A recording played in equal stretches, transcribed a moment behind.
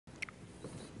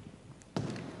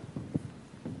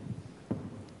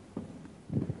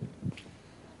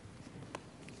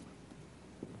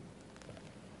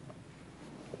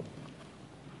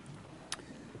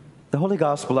Holy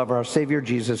Gospel of our Savior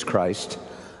Jesus Christ,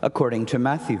 according to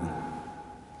Matthew.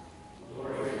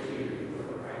 Glory to you,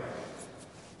 Lord Christ.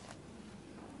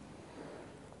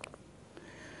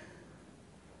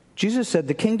 Jesus said,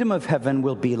 "The kingdom of heaven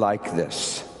will be like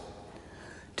this.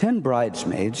 10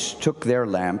 bridesmaids took their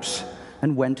lamps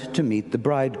and went to meet the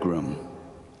bridegroom.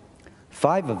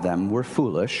 5 of them were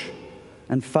foolish,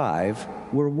 and 5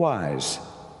 were wise.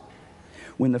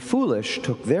 When the foolish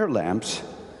took their lamps,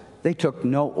 they took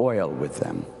no oil with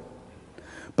them.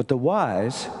 But the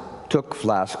wise took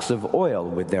flasks of oil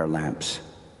with their lamps.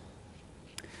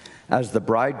 As the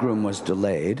bridegroom was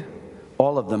delayed,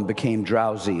 all of them became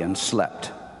drowsy and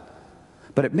slept.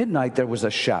 But at midnight there was a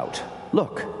shout,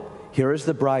 'Look, here is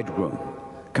the bridegroom.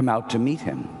 Come out to meet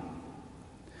him.'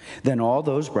 Then all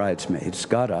those bridesmaids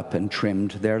got up and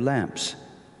trimmed their lamps.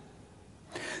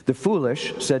 The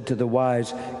foolish said to the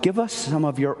wise, 'Give us some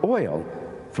of your oil,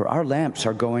 for our lamps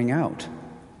are going out.'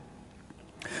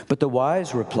 But the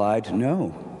wise replied,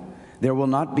 'No, there will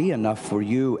not be enough for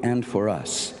you and for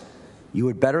us. You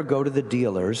had better go to the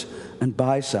dealers and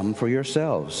buy some for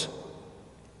yourselves.'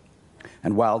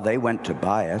 And while they went to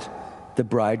buy it, the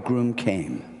bridegroom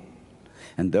came,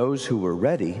 and those who were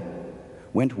ready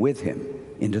went with him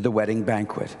into the wedding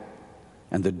banquet,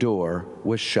 and the door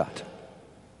was shut.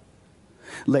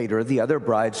 Later, the other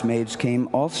bridesmaids came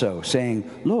also, saying,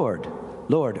 'Lord,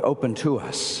 Lord, open to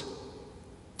us.'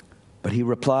 But he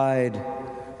replied,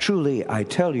 'Truly, I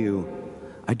tell you,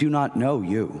 I do not know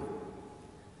you.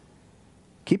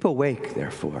 Keep awake,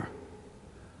 therefore,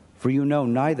 for you know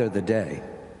neither the day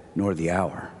nor the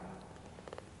hour.'"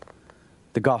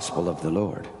 The Gospel of the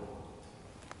Lord.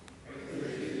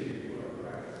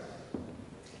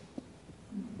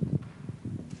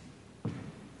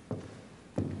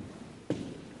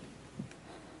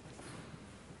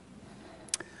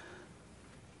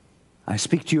 I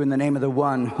speak to you in the name of the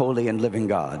one holy and living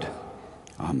God.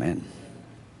 Amen.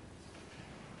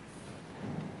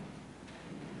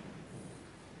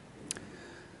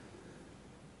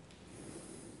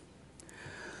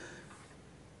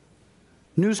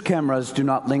 News cameras do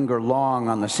not linger long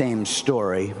on the same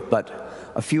story, but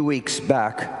a few weeks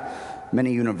back,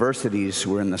 many universities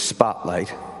were in the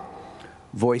spotlight.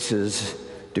 Voices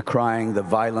decrying the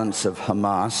violence of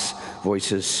Hamas,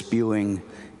 voices spewing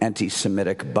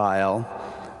anti-Semitic bile,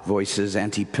 voices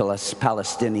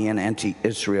anti-Palestinian,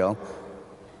 anti-Israel.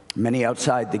 Many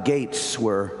outside the gates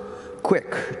were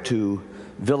quick to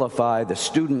vilify the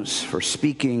students for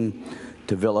speaking,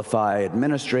 to vilify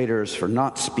administrators for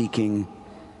not speaking.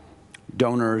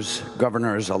 Donors,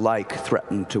 governors alike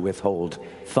threatened to withhold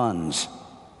funds.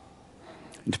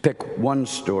 And to pick one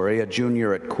story, a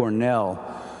junior at Cornell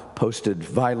posted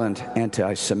violent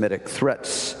anti-Semitic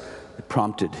threats that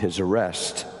prompted his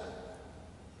arrest.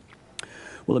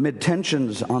 Well, amid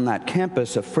tensions on that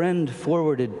campus, a friend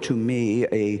forwarded to me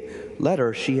a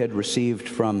letter she had received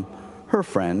from her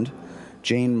friend,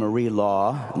 Jane Marie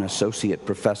Law, an associate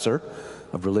professor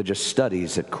of religious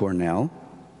studies at Cornell.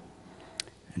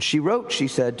 And she wrote, she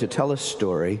said, to tell a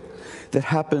story that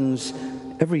happens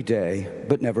every day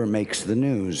but never makes the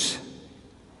news.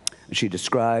 She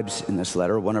describes in this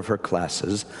letter one of her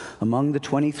classes. Among the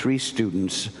 23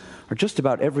 students are just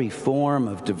about every form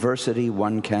of diversity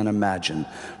one can imagine: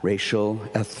 racial,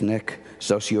 ethnic,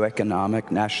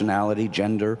 socioeconomic, nationality,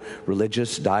 gender,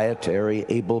 religious, dietary,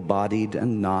 able-bodied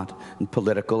and not, and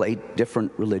political, 8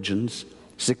 different religions,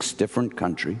 6 different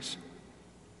countries.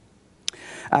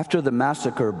 After the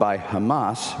massacre by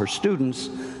Hamas, her students,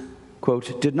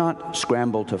 quote, did not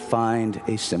scramble to find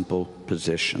a simple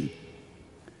position.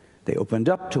 They opened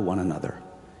up to one another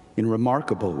in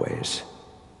remarkable ways.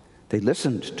 They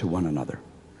listened to one another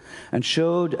and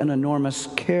showed an enormous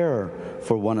care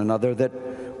for one another that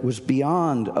was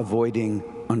beyond avoiding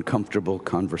uncomfortable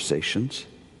conversations.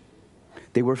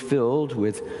 They were filled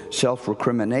with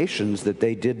self-recriminations that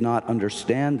they did not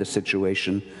understand the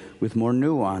situation with more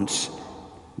nuance.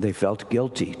 They felt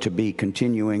guilty to be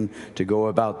continuing to go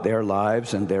about their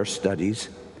lives and their studies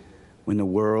when the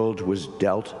world was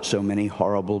dealt so many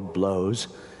horrible blows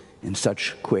in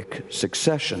such quick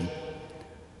succession.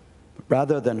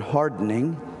 Rather than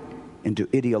hardening into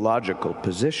ideological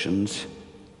positions,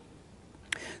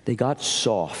 they got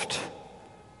soft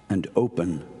and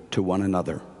open to one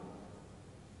another.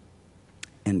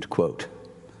 End quote.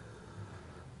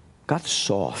 Got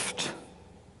soft,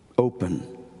 open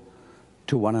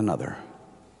to one another.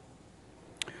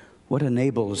 What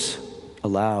enables,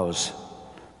 allows,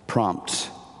 prompts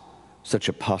such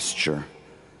a posture?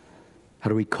 How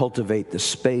do we cultivate the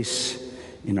space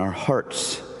in our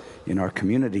hearts, in our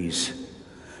communities,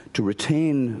 to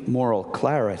retain moral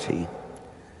clarity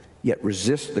yet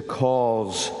resist the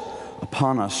calls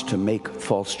upon us to make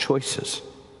false choices.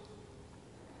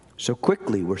 So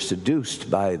quickly we're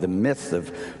seduced by the myth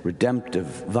of redemptive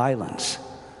violence,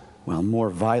 while more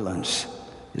violence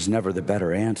is never the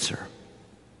better answer.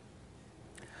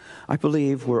 I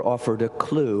believe we're offered a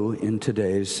clue in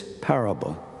today's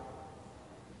parable.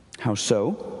 How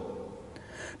so?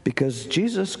 Because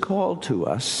Jesus' call to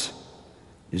us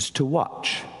is to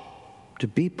watch, to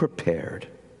be prepared.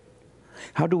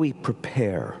 How do we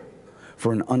prepare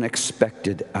for an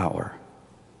unexpected hour?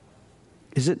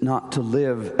 Is it not to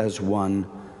live as one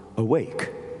awake,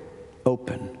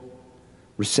 open,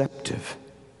 receptive,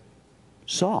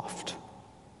 soft?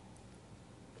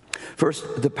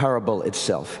 First, the parable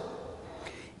itself.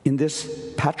 In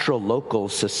this patrilocal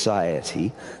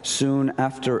society, soon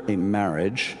after a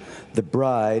marriage, the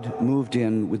bride moved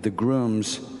in with the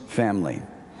groom's family.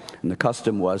 And the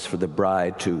custom was for the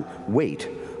bride to wait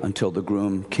until the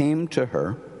groom came to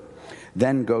her,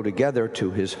 then go together to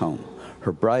his home.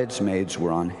 Her bridesmaids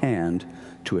were on hand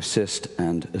to assist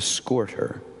and escort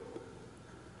her.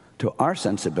 To our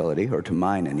sensibility, or to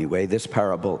mine anyway, this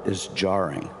parable is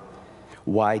jarring.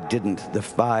 Why didn't the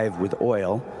 5 with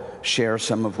oil share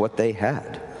some of what they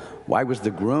had? Why was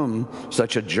the groom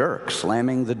such a jerk,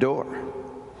 slamming the door?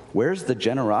 Where's the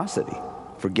generosity,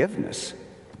 forgiveness,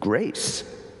 grace?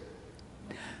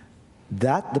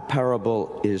 That the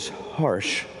parable is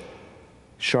harsh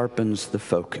sharpens the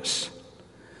focus.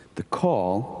 The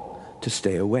call to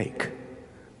stay awake,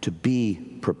 to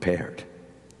be prepared.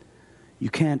 You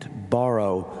can't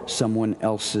borrow someone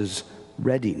else's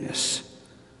readiness.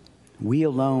 We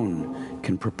alone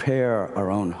can prepare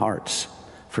our own hearts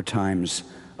for times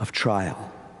of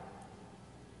trial.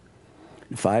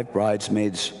 The 5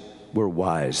 bridesmaids were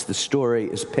wise. The story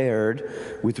is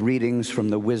paired with readings from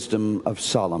the wisdom of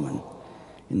Solomon.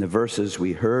 In the verses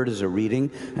we heard as a reading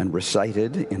and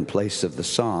recited in place of the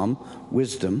psalm,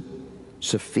 wisdom,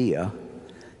 Sophia,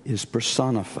 is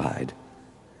personified.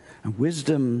 And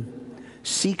wisdom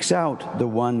seeks out the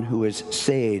one who is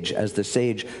sage, as the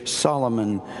sage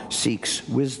Solomon seeks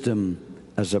wisdom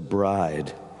as a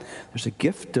bride. There's a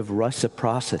gift of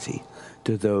reciprocity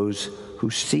to those who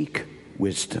seek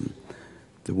wisdom.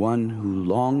 The one who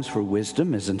longs for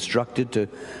wisdom is instructed to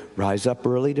rise up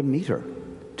early to meet her,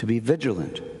 to be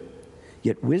vigilant.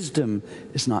 Yet wisdom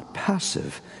is not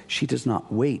passive. She does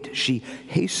not wait. She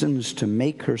hastens to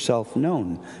make herself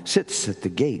known, sits at the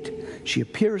gate. She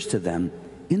appears to them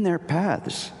in their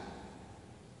paths,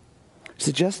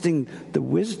 suggesting the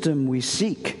wisdom we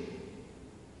seek.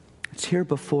 It's here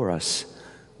before us.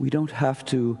 We don't have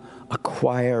to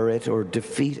acquire it or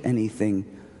defeat anything.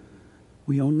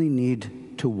 We only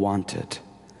need to want it.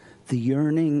 The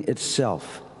yearning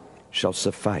itself shall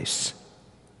suffice.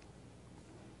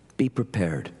 Be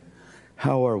prepared.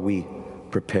 How are we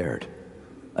prepared?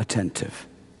 Attentive.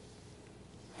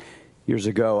 Years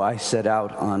ago, I set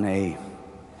out on a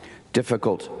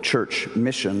difficult church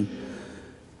mission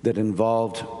that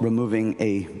involved removing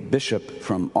a bishop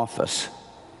from office.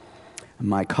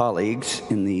 My colleagues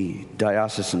in the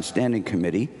Diocesan Standing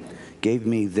Committee gave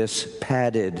me this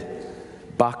padded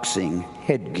boxing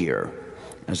headgear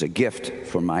as a gift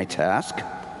for my task.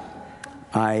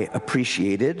 I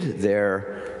appreciated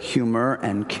their humor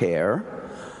and care,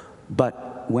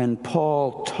 but when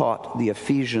Paul taught the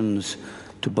Ephesians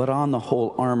to put on the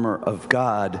whole armor of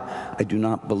God, I do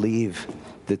not believe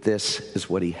that this is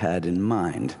what he had in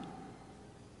mind.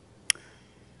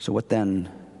 So what then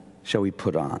shall we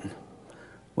put on?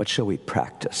 What shall we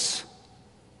practice?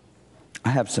 I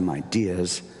have some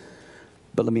ideas,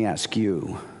 but let me ask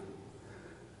you,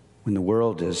 when the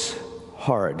world is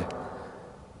hard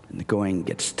and the going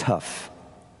gets tough,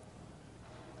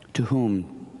 to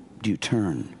whom do you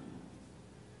turn?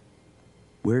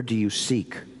 Where do you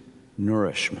seek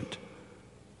nourishment,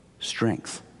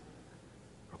 strength,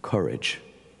 or courage?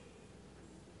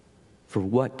 For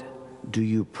what do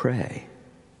you pray?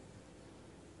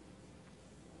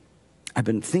 I've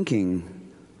been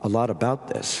thinking a lot about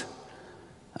this.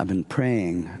 I've been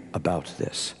praying about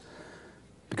this.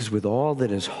 Because with all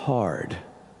that is hard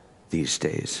these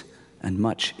days, and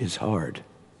much is hard,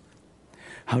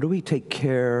 how do we take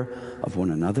care of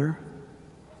one another,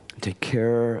 take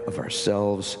care of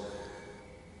ourselves,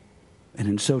 and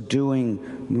in so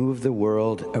doing, move the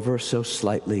world ever so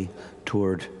slightly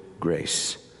toward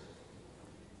grace?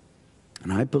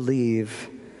 And I believe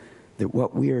that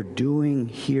what we are doing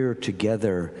here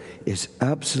together is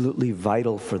absolutely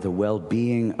vital for the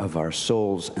well-being of our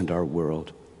souls and our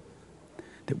world.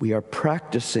 That we are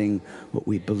practicing what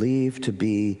we believe to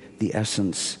be the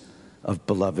essence of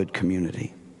beloved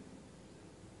community.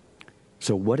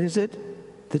 So what is it?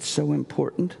 that's so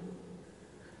important?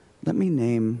 Let me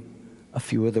name a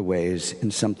few of the ways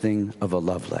in something of a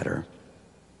love letter.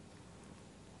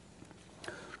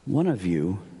 One of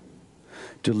you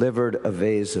delivered a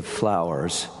vase of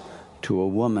flowers to a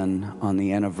woman on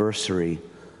the anniversary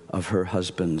of her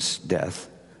husband's death.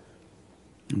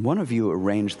 And one of you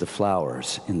arranged the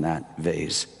flowers in that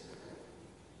vase.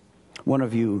 One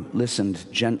of you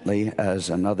listened gently as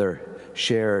another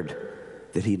shared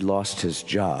that he'd lost his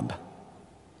job.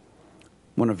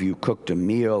 One of you cooked a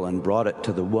meal and brought it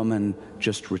to the woman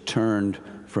just returned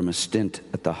from a stint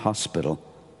at the hospital.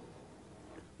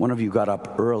 One of you got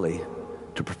up early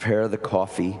to prepare the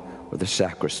coffee or the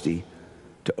sacristy,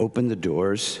 to open the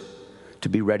doors, to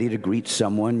be ready to greet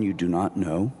someone you do not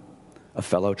know, a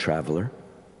fellow traveler.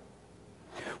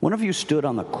 One of you stood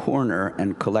on the corner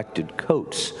and collected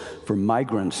coats for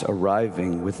migrants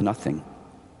arriving with nothing.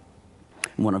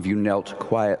 One of you knelt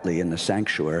quietly in the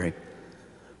sanctuary,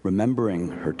 remembering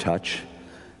her touch,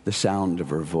 the sound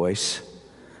of her voice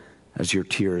as your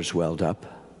tears welled up.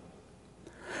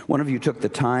 One of you took the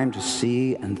time to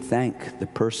see and thank the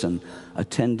person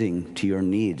attending to your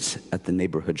needs at the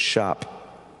neighborhood shop.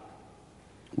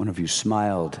 One of you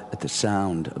smiled at the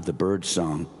sound of the bird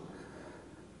song.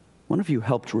 One of you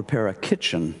helped repair a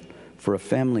kitchen for a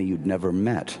family you'd never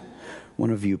met. One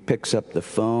of you picks up the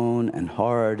phone and,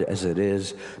 hard as it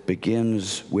is,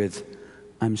 begins with,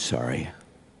 "I'm sorry."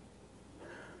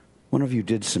 One of you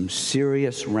did some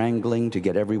serious wrangling to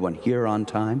get everyone here on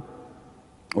time,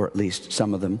 or at least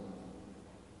some of them.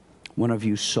 One of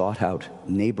you sought out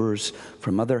neighbors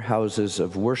from other houses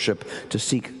of worship to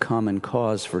seek common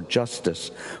cause for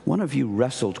justice. One of you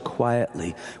wrestled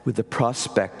quietly with the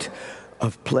prospect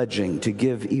of pledging to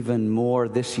give even more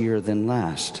this year than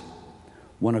last.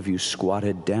 One of you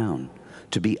squatted down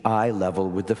to be eye level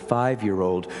with the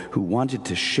 5-year-old who wanted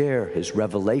to share his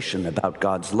revelation about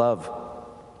God's love.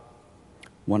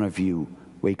 One of you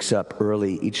wakes up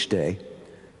early each day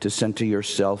to center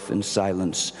yourself in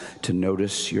silence, to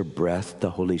notice your breath, the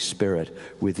Holy Spirit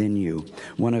within you.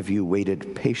 One of you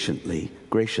waited patiently,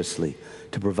 graciously,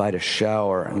 to provide a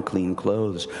shower and clean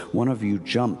clothes. One of you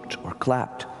jumped or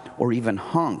clapped or even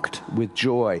honked with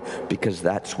joy because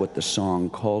that's what the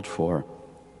song called for.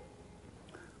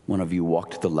 One of you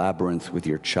walked the labyrinth with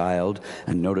your child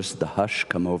and noticed the hush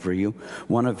come over you.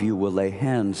 One of you will lay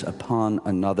hands upon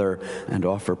another and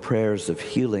offer prayers of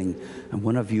healing, and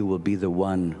one of you will be the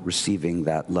one receiving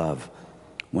that love.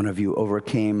 One of you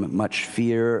overcame much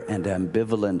fear and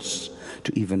ambivalence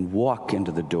to even walk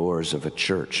into the doors of a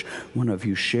church. One of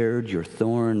you shared your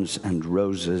thorns and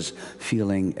roses,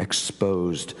 feeling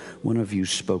exposed. One of you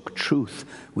spoke truth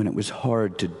when it was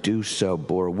hard to do so,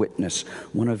 bore witness.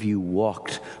 One of you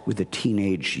walked with a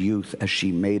teenage youth as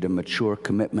she made a mature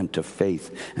commitment to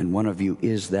faith, and one of you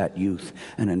is that youth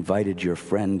and invited your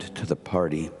friend to the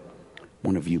party.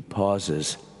 One of you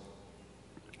pauses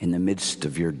in the midst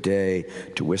of your day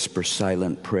to whisper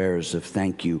silent prayers of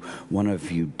thank you. One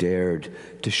of you dared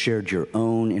to share your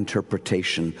own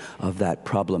interpretation of that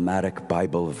problematic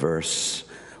Bible verse.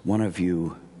 One of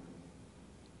you,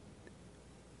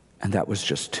 and that was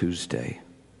just Tuesday.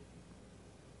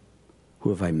 Who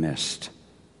have I missed?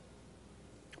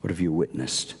 What have you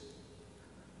witnessed?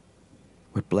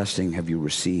 What blessing have you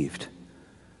received?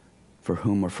 For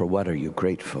whom or for what are you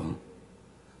grateful?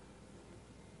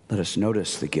 Let us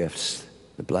notice the gifts,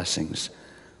 the blessings.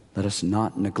 Let us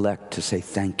not neglect to say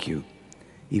thank you,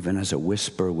 even as a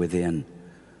whisper within.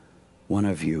 One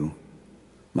of you,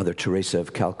 Mother Teresa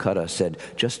of Calcutta, said,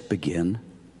 just begin.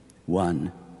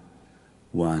 One.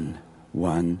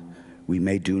 We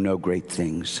may do no great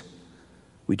things.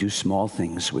 We do small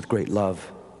things with great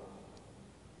love.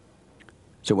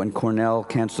 So when Cornell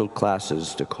canceled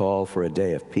classes to call for a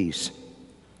day of peace,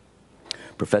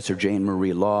 Professor Jane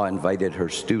Marie Law invited her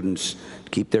students to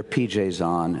keep their PJs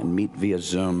on and meet via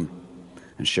Zoom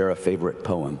and share a favorite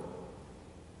poem.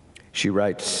 She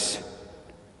writes,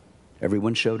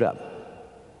 everyone showed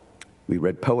up. We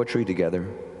read poetry together,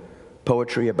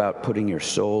 poetry about putting your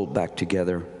soul back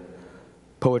together,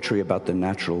 poetry about the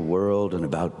natural world and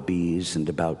about bees and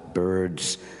about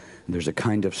birds. And there's a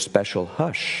kind of special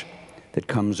hush that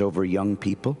comes over young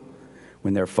people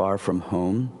when they're far from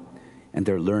home, and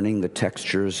they're learning the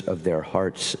textures of their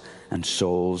hearts and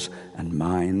souls and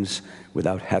minds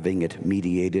without having it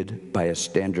mediated by a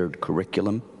standard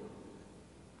curriculum.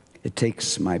 It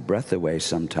takes my breath away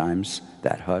sometimes,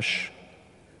 that hush.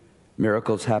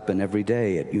 Miracles happen every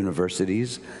day at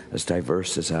universities as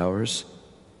diverse as ours,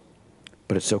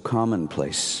 but it's so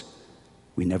commonplace,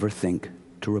 we never think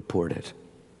to report it.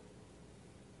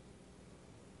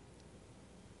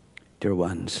 Dear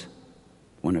ones,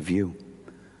 one of you,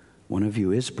 One of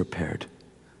you is prepared,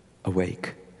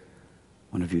 awake.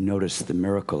 One of you noticed the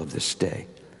miracle of this day.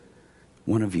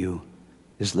 One of you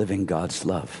is living God's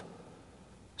love.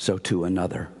 So too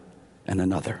another and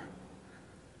another.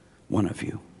 One of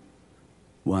you.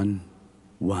 One.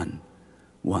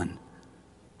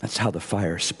 That's how the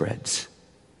fire spreads.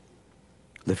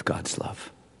 Live God's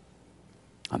love.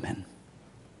 Amen.